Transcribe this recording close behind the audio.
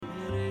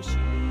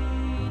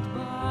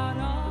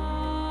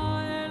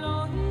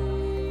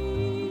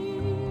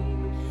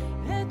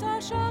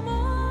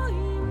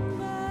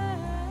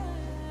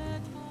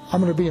I'm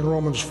going to be in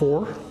Romans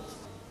 4.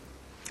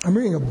 I'm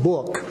reading a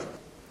book.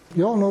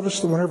 You all notice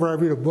that whenever I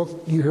read a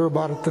book, you hear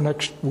about it the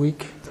next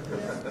week?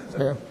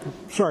 Yeah.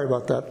 Sorry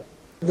about that.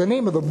 The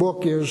name of the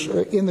book is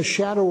In the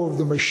Shadow of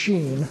the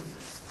Machine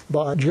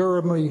by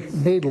Jeremy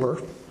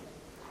Nadler.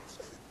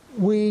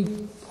 We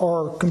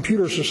are a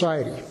computer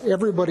society.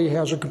 Everybody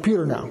has a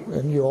computer now,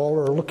 and you all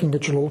are looking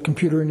at your little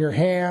computer in your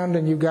hand,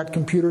 and you've got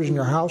computers in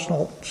your house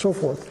and so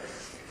forth.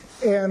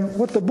 And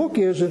what the book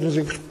is, it is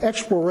an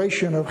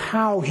exploration of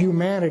how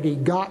humanity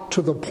got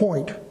to the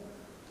point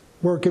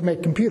where it could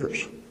make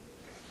computers.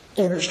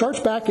 And it starts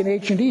back in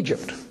ancient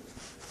Egypt,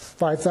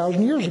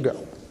 5,000 years ago.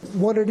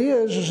 What it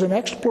is an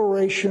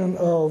exploration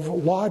of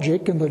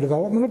logic and the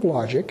development of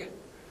logic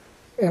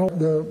and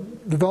the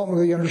development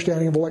of the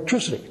understanding of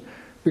electricity.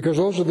 Because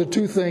those are the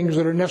two things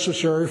that are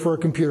necessary for a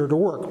computer to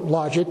work,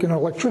 logic and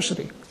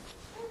electricity.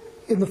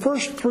 In the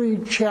first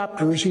 3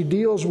 chapters, he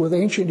deals with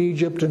ancient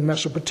Egypt and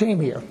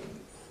Mesopotamia.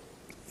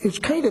 It's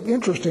kind of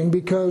interesting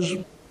because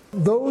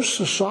those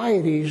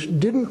societies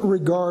didn't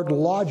regard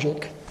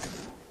logic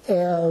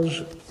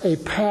as a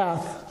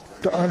path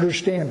to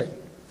understanding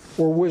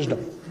or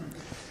wisdom.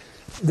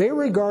 They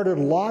regarded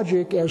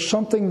logic as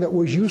something that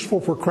was useful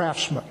for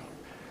craftsmen.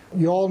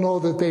 You all know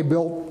that they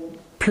built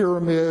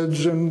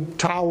pyramids and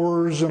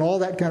towers and all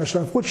that kind of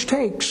stuff, which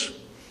takes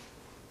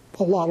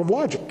a lot of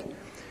logic.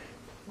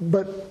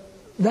 But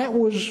that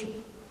was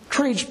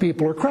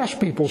tradespeople or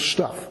craftspeople's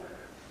stuff.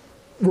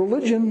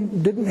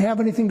 Religion didn't have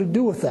anything to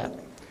do with that.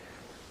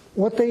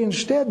 What they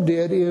instead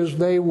did is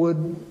they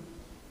would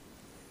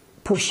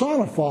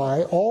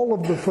personify all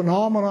of the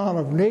phenomenon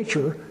of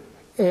nature,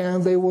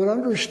 and they would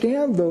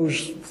understand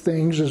those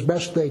things as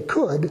best they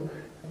could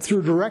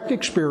through direct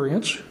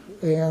experience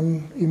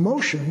and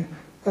emotion,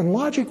 and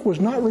logic was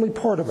not really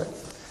part of it.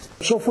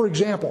 So, for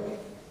example,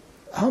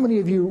 how many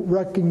of you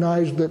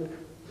recognize that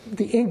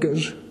the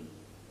Incas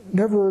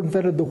never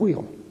invented the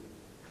wheel?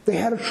 They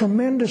had a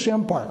tremendous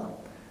empire.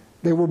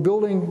 They were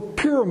building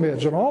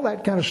pyramids and all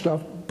that kind of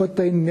stuff, but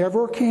they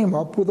never came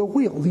up with a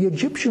wheel. The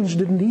Egyptians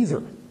didn't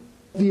either.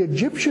 The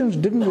Egyptians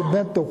didn't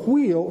invent the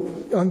wheel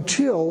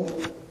until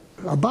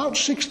about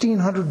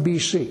 1600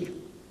 BC.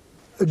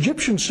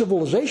 Egyptian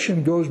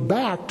civilization goes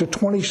back to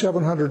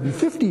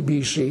 2750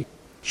 BC.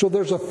 So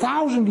there's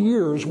 1,000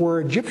 years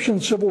where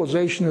Egyptian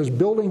civilization is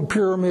building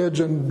pyramids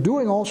and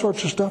doing all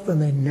sorts of stuff,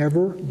 and they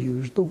never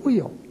used the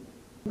wheel.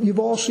 You've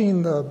all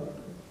seen the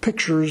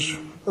pictures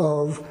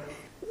of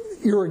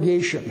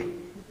irrigation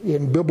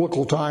in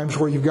biblical times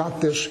where you've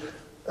got this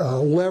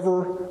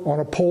lever on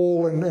a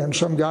pole, and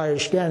some guy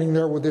is standing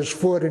there with his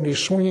foot, and he's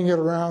swinging it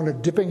around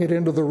and dipping it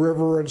into the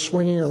river and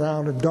swinging it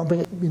around and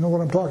dumping it. You know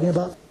what I'm talking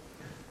about?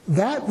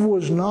 That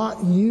was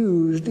not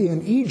used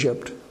in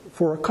Egypt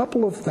for a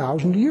couple of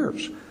thousand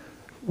years.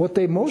 What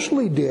they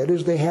mostly did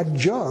is they had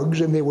jugs,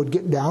 and they would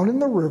get down in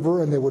the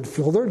river and they would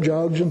fill their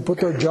jugs and put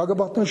their jug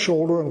about their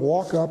shoulder and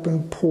walk up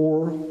and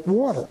pour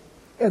water.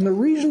 And the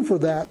reason for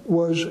that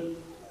was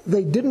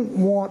they didn't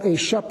want a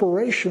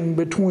separation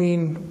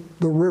between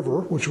the river,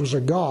 which was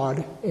a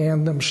god,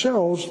 and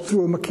themselves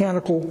through a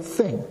mechanical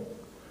thing.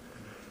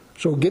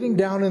 So getting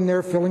down in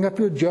there, filling up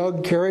your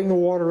jug, carrying the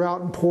water out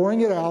and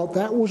pouring it out,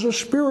 that was a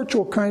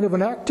spiritual kind of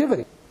an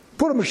activity.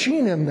 Put a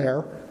machine in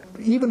there,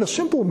 even a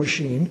simple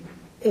machine,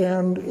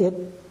 and it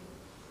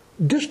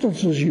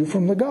distances you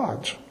from the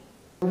gods.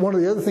 One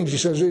of the other things he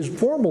says is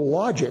formal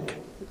logic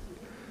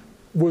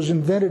was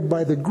invented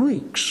by the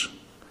Greeks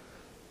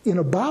in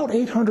about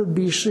 800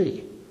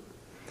 BC.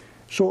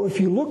 So if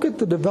you look at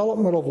the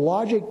development of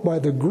logic by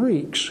the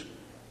Greeks,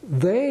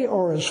 they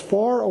are as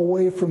far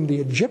away from the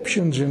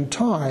Egyptians in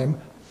time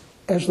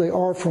as they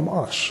are from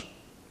us.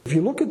 If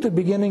you look at the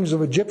beginnings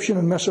of Egyptian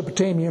and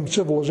Mesopotamian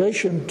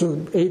civilization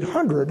to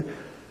 800,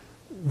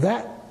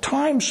 that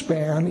time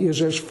span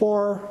is as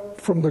far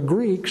from the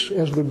Greeks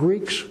as the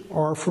Greeks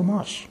are from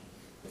us.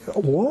 A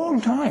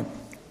long time.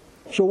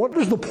 So what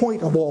is the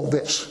point of all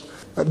this?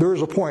 There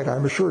is a point,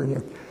 I'm assuring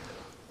you.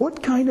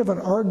 What kind of an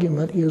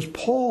argument is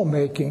Paul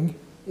making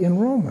in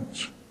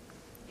Romans?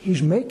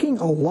 He's making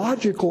a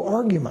logical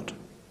argument.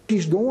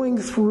 He's going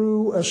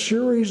through a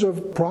series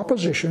of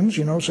propositions,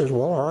 says,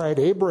 well, all right,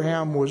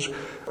 Abraham was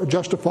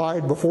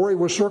justified before he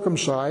was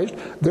circumcised,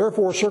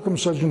 therefore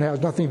circumcision has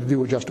nothing to do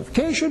with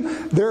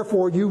justification,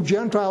 therefore you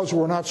Gentiles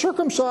who are not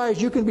circumcised,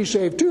 you can be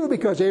saved too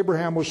because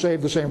Abraham was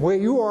saved the same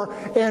way you are,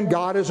 and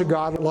God is a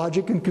God of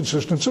logic and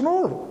consistency and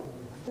order.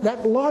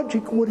 That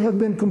logic would have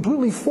been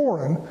completely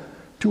foreign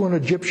to an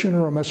Egyptian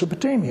or a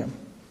Mesopotamian.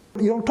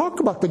 You don't talk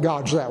about the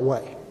gods that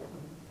way.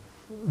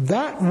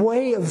 That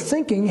way of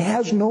thinking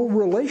has no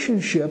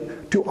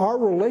relationship to our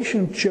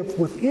relationship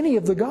with any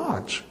of the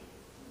gods.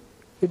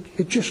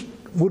 It just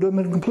would have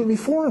been completely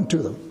foreign to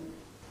them.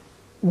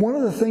 One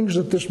of the things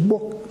that this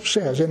book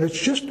says, and it's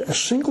just a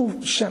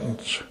single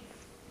sentence,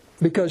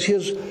 because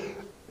his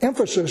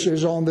emphasis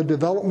is on the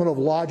development of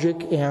logic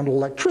and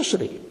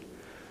electricity,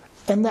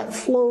 and that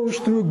flows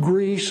through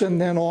Greece and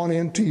then on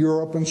into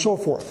Europe and so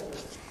forth.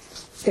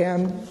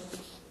 And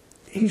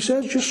he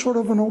says, just sort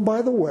of,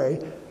 by the way,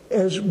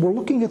 as we're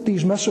looking at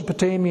these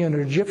Mesopotamian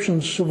and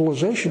Egyptian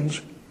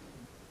civilizations,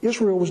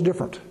 Israel was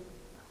different.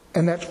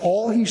 And that's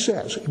all he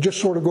says. It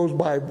just sort of goes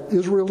by,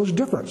 Israel is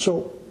different.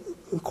 So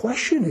the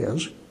question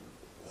is,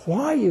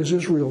 why is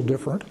Israel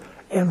different?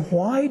 And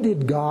why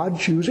did God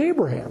choose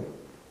Abraham?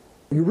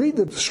 You read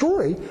the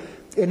story,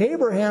 and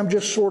Abraham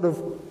just sort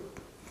of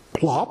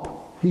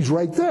plop, he's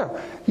right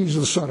there. He's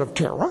the son of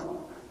Terah.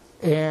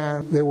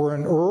 And they were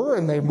in Ur,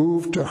 and they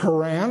moved to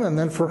Haran, and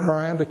then from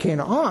Haran to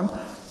Canaan.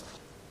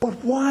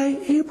 But why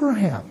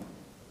Abraham?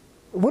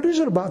 What is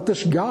it about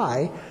this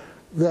guy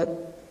that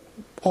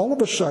all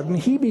of a sudden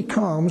he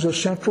becomes a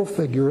central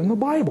figure in the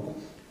Bible?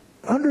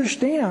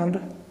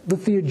 Understand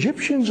that the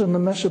Egyptians and the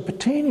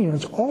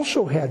Mesopotamians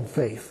also had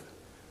faith.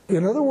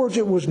 In other words,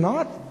 it was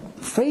not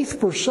faith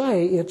per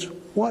se, it's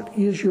what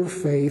is your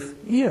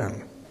faith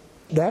in?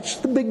 That's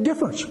the big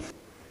difference.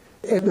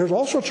 And there's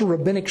all sorts of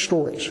rabbinic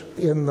stories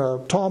in the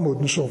Talmud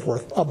and so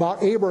forth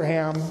about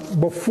Abraham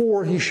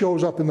before he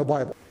shows up in the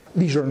Bible.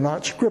 These are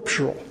not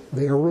scriptural.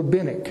 They are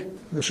rabbinic.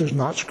 This is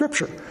not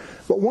scripture.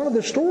 But one of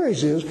the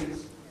stories is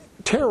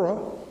Terah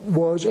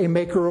was a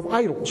maker of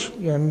idols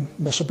in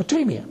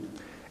Mesopotamia.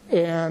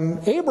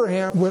 And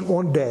Abraham went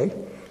one day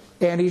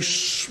and he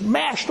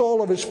smashed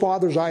all of his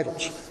father's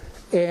idols.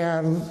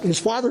 And his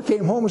father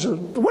came home and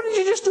said, "What did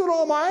you just do to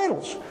all my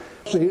idols?"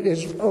 So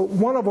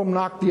one of them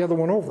knocked the other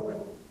one over.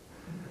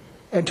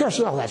 And Terah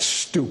said, "Oh, that's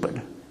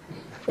stupid."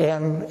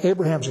 And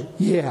Abraham said,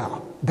 "Yeah,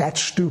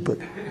 that's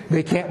stupid.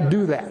 They can't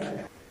do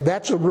that."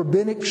 That's a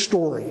rabbinic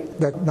story,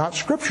 that's not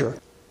scripture.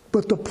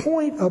 But the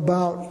point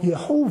about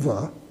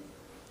Jehovah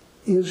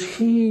is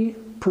he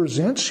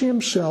presents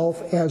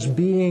himself as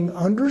being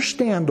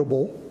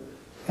understandable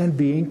and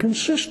being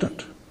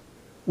consistent,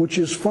 which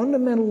is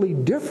fundamentally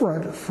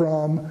different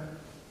from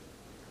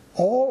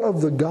all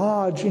of the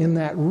gods in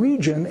that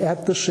region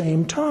at the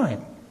same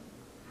time.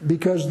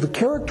 Because the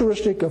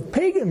characteristic of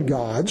pagan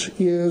gods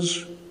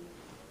is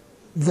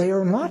they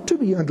are not to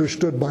be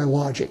understood by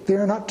logic. They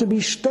are not to be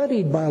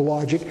studied by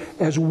logic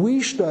as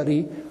we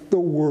study the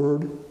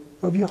Word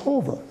of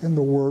Jehovah and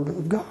the Word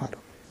of God.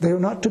 They are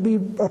not to be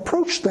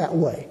approached that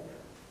way.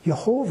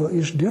 Jehovah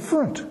is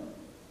different.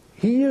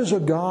 He is a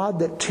God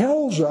that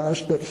tells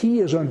us that he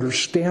is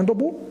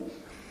understandable,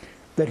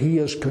 that he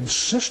is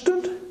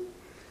consistent,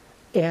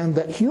 and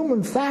that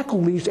human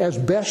faculties, as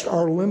best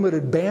our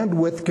limited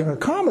bandwidth can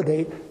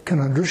accommodate, can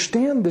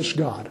understand this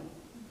God.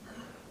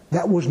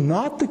 That was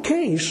not the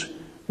case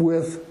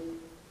with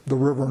the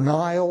River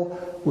Nile,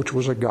 which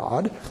was a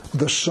god,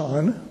 the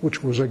sun,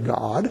 which was a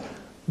god,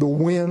 the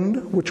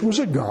wind, which was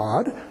a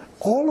god.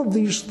 All of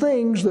these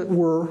things that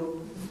were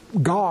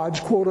gods,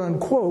 quote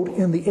unquote,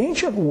 in the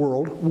ancient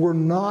world were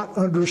not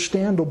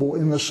understandable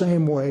in the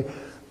same way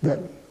that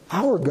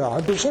our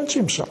God presents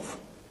himself.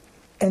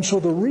 And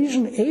so the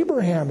reason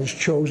Abraham is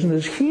chosen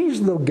is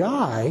he's the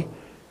guy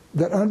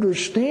that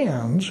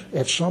understands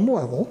at some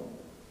level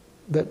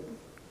that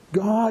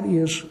God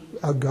is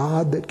a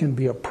God that can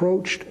be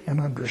approached and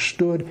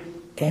understood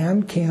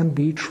and can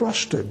be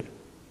trusted.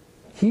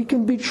 He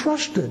can be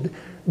trusted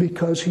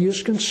because he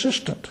is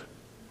consistent.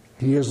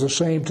 He is the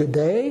same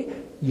today,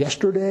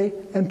 yesterday,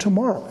 and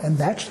tomorrow. And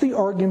that's the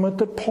argument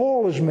that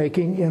Paul is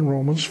making in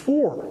Romans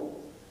 4.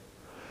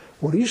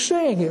 What he's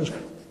saying is,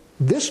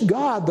 this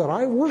God that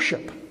I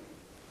worship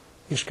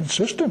is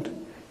consistent.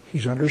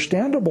 He's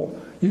understandable.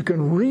 You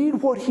can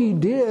read what he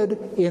did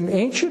in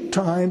ancient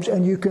times,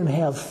 and you can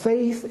have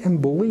faith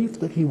and belief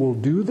that he will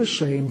do the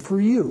same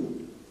for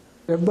you.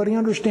 Everybody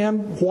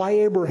understand why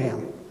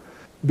Abraham?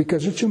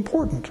 Because it's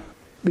important.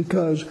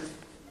 Because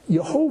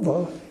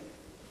Jehovah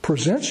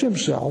presents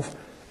himself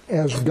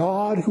as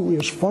God who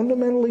is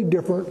fundamentally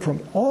different from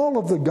all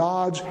of the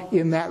gods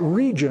in that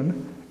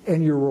region,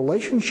 and your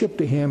relationship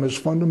to him is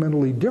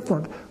fundamentally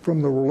different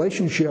from the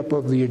relationship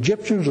of the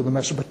Egyptians or the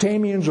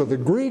Mesopotamians or the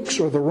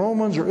Greeks or the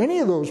Romans or any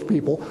of those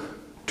people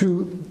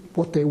to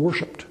what they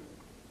worshipped.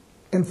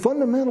 And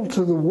fundamental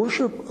to the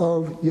worship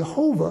of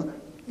Jehovah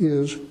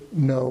is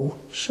no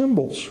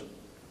symbols.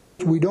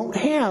 We don't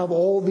have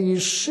all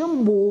these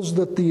symbols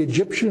that the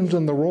Egyptians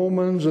and the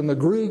Romans and the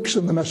Greeks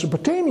and the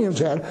Mesopotamians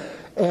had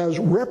as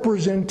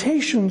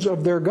representations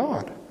of their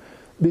God.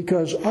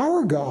 Because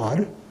our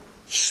God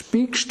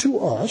speaks to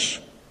us,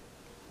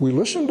 we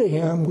listen to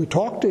him, we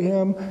talk to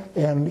him,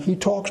 and he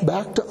talks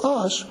back to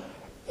us,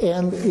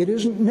 and it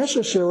isn't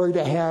necessary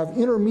to have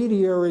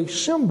intermediary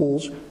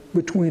symbols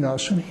between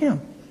us and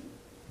him.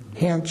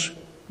 Hence,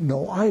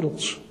 no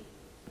idols.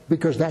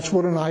 Because that's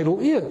what an idol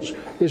is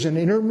an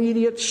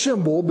intermediate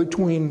symbol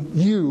between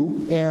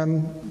you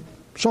and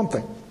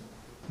something.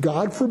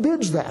 God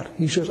forbids that.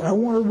 He says, I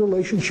want a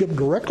relationship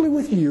directly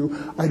with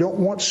you. I don't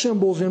want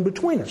symbols in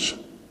between us.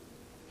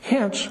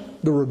 Hence,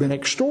 the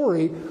rabbinic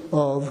story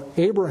of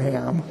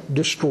Abraham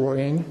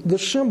destroying the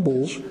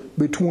symbols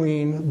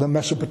between the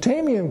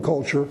Mesopotamian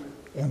culture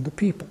and the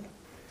people.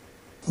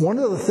 One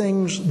of the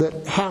things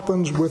that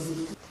happens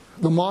with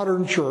the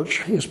modern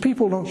church is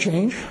people don't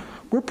change.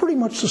 We're pretty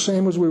much the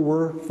same as we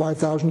were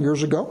 5,000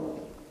 years ago.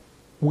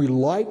 We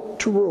like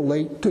to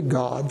relate to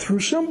God through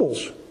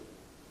symbols.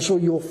 So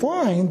you'll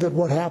find that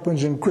what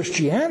happens in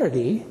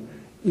Christianity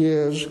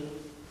is,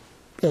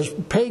 as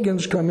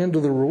pagans come into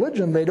the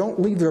religion, they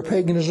don't leave their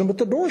paganism at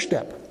the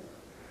doorstep.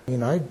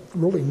 I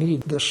really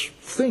need this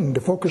thing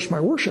to focus my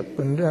worship.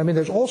 And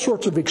there's all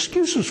sorts of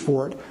excuses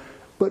for it,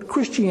 but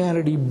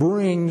Christianity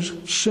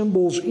brings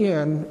symbols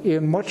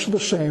in much the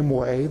same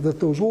way that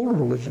those older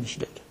religions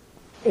did.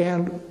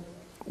 And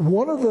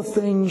one of the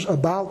things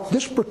about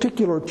this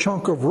particular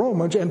chunk of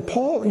Romans, and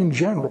Paul in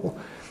general,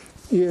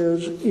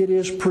 is it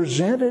is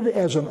presented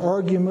as an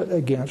argument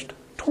against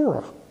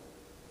Torah.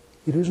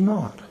 It is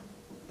not.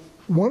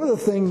 One of the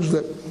things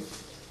that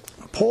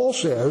Paul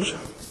says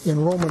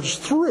in Romans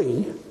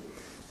 3,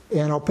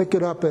 and I'll pick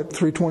it up at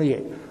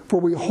 3:28, for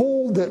we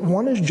hold that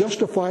one is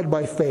justified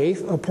by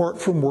faith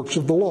apart from works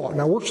of the law.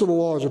 Now, works of the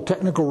law is a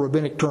technical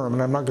rabbinic term,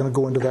 and I'm not going to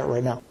go into that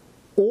right now.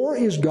 Or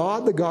is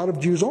God the God of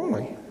Jews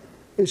only?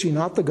 Is he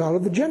not the God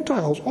of the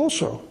Gentiles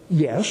also?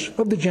 Yes,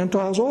 of the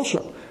Gentiles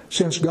also.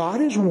 Since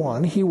God is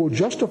one, he will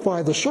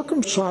justify the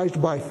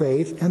circumcised by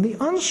faith and the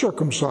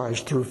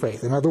uncircumcised through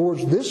faith. In other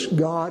words, this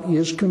God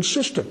is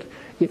consistent.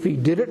 If he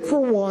did it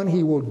for one,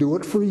 he will do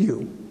it for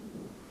you.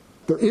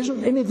 There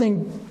isn't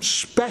anything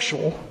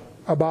special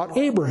about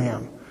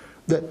Abraham,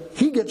 that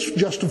he gets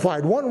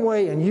justified one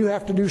way and you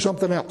have to do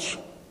something else.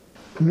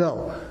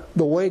 No.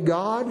 The way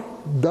God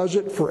does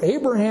it for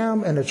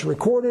Abraham, and it's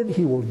recorded,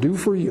 he will do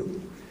for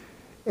you.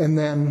 And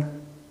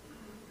then,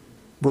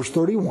 verse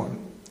 31,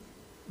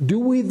 do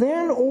we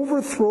then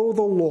overthrow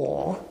the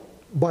law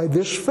by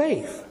this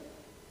faith?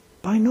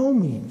 By no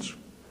means.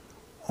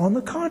 On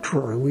the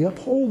contrary, we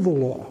uphold the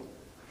law.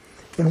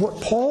 And what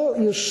Paul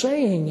is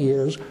saying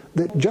is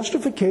that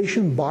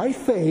justification by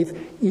faith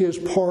is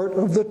part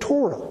of the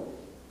Torah.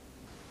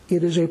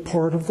 It is a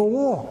part of the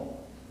law.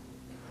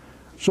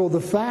 So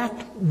the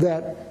fact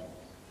that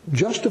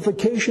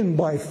justification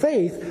by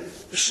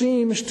faith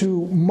seems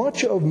to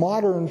much of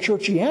modern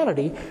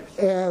churchianity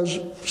as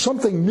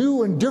something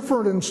new and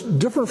different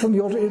from the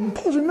old. And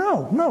Paul said,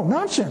 no,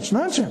 nonsense.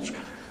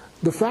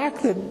 The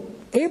fact that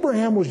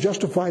Abraham was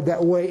justified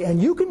that way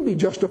and you can be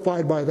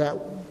justified by that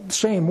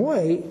same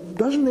way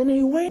doesn't in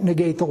any way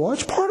negate the law.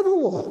 It's part of the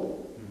law.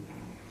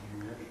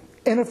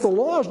 And if the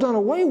law is done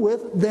away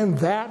with, then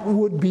that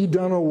would be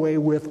done away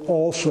with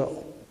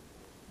also.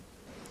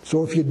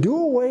 So if you do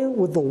away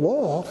with the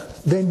law,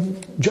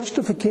 then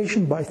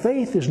justification by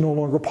faith is no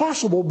longer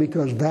possible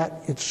because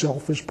that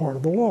itself is part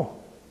of the law.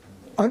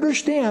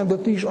 Understand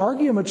that these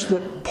arguments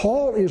that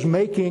Paul is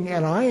making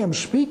and I am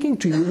speaking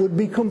to you would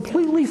be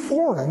completely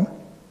foreign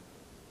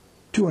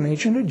to an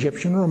ancient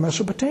Egyptian or a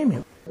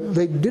Mesopotamian.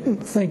 They didn't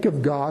think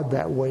of God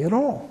that way at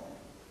all.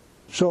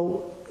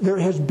 So there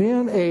has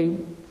been a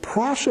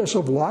process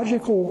of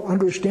logical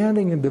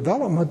understanding and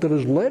development that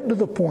has led to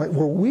the point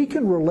where we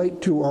can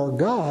relate to our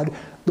God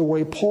the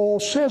way Paul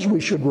says we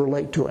should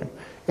relate to him.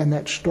 And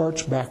that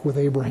starts back with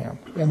Abraham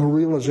and the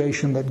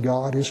realization that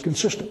God is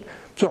consistent.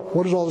 So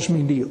what does all this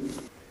mean to you?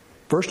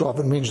 First off,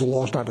 it means the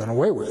law is not done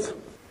away with,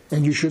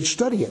 and you should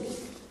study it.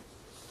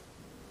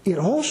 It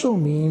also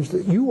means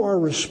that you are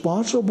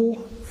responsible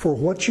for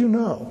what you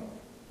know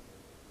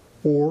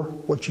or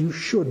what you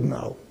should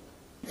know.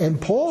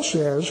 And Paul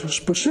says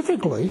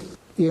specifically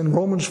in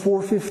Romans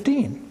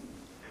 4:15,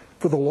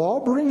 for the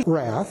law brings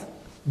wrath,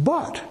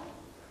 but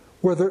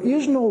where there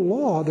is no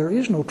law, there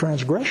is no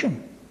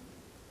transgression.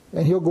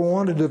 And he'll go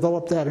on to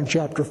develop that in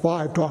chapter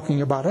 5,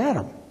 talking about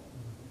Adam.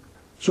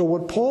 So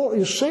what Paul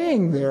is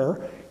saying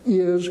there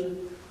is,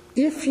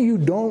 if you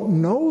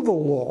don't know the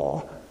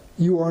law,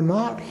 you are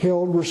not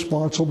held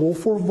responsible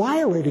for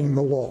violating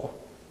the law.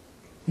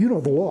 You know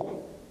the law.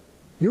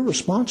 You're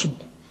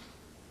responsible.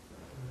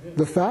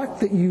 The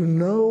fact that you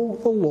know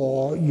the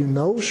law, you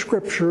know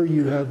Scripture,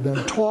 you have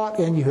been taught,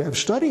 and you have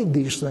studied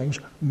these things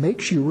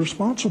makes you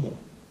responsible.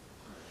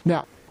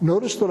 Now,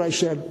 notice that I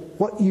said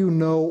what you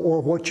know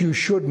or what you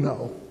should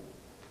know.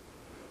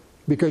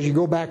 Because you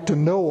go back to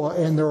Noah,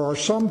 and there are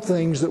some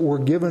things that were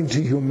given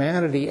to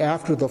humanity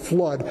after the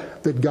flood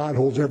that God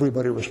holds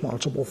everybody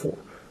responsible for.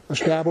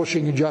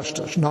 Establishing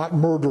justice, not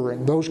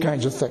murdering, those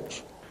kinds of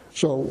things.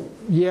 So,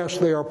 yes,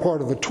 they are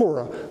part of the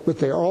Torah, but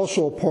they are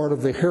also part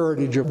of the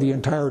heritage of the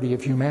entirety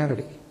of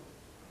humanity.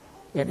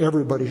 And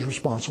everybody's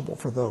responsible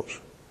for those.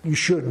 You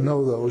should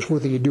know those,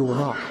 whether you do or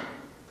not.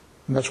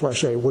 And that's why I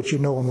say what you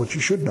know and what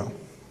you should know.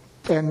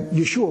 And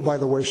Yeshua, by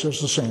the way,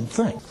 says the same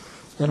thing.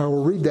 And I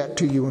will read that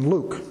to you in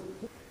Luke.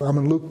 I'm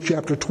in Luke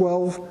chapter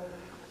 12.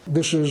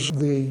 This is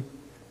the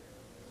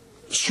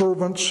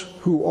servants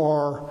who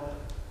are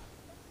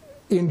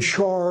in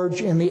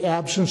charge in the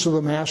absence of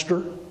the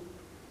master.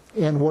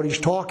 And what he's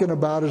talking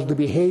about is the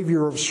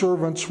behavior of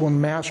servants when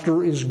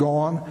master is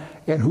gone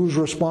and who's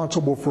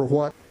responsible for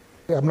what.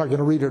 I'm not going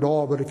to read it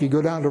all, but if you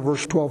go down to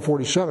verse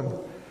 12:47,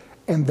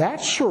 and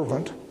that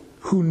servant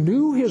who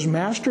knew his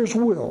master's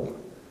will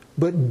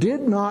but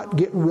did not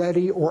get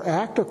ready or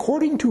act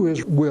according to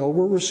his will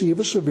receive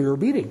a severe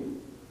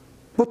beating.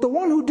 But the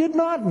one who did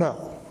not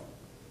know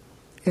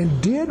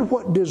and did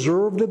what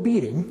deserved a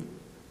beating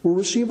will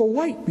receive a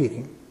light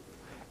beating.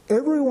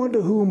 Everyone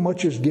to whom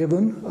much is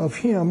given, of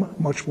him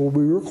much will be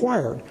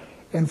required.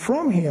 And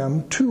from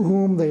him to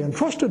whom they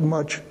entrusted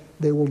much,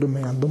 they will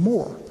demand the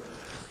more.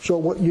 So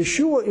what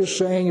Yeshua is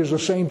saying is the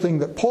same thing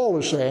that Paul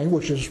is saying,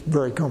 which is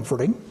very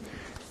comforting,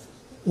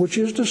 which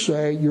is to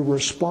say you're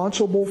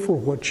responsible for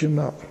what you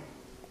know.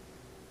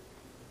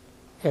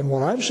 And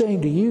what I'm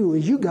saying to you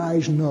is you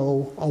guys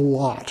know a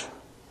lot.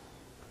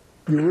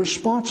 You're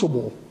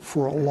responsible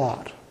for a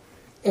lot.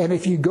 And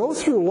if you go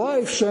through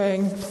life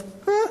saying,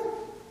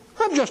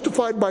 I'm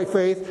justified by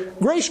faith,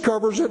 grace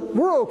covers it,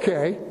 we're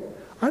okay,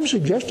 I'm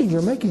suggesting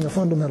you're making a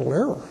fundamental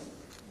error.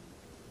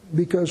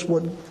 Because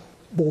what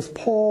both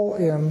Paul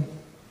and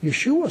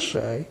Yeshua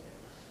say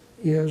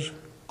is,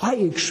 I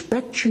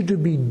expect you to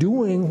be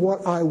doing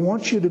what I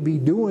want you to be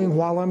doing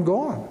while I'm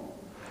gone.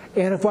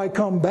 And if I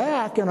come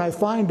back and I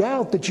find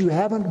out that you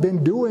haven't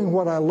been doing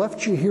what I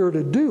left you here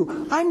to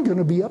do, I'm going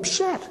to be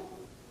upset.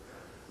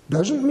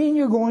 Doesn't mean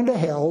you're going to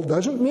hell,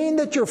 doesn't mean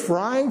that you're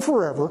frying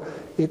forever.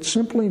 It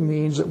simply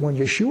means that when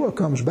Yeshua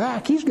comes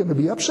back, he's going to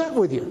be upset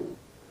with you.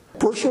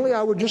 Personally,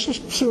 I would just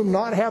as soon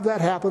not have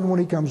that happen when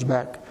he comes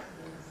back.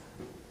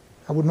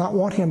 I would not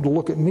want him to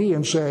look at me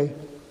and say,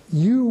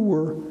 you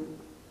were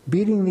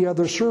beating the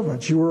other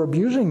servants, you were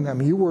abusing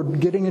them, you were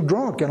getting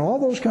drunk, and all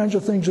those kinds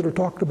of things that are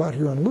talked about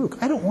here in Luke.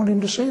 I don't want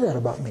him to say that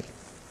about me.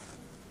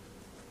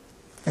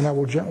 And I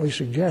will gently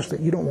suggest that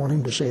you don't want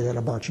him to say that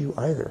about you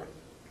either.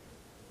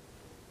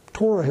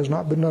 Torah has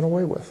not been done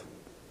away with.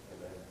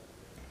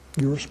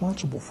 You're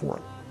responsible for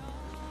it.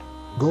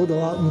 Go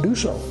out and do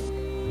so.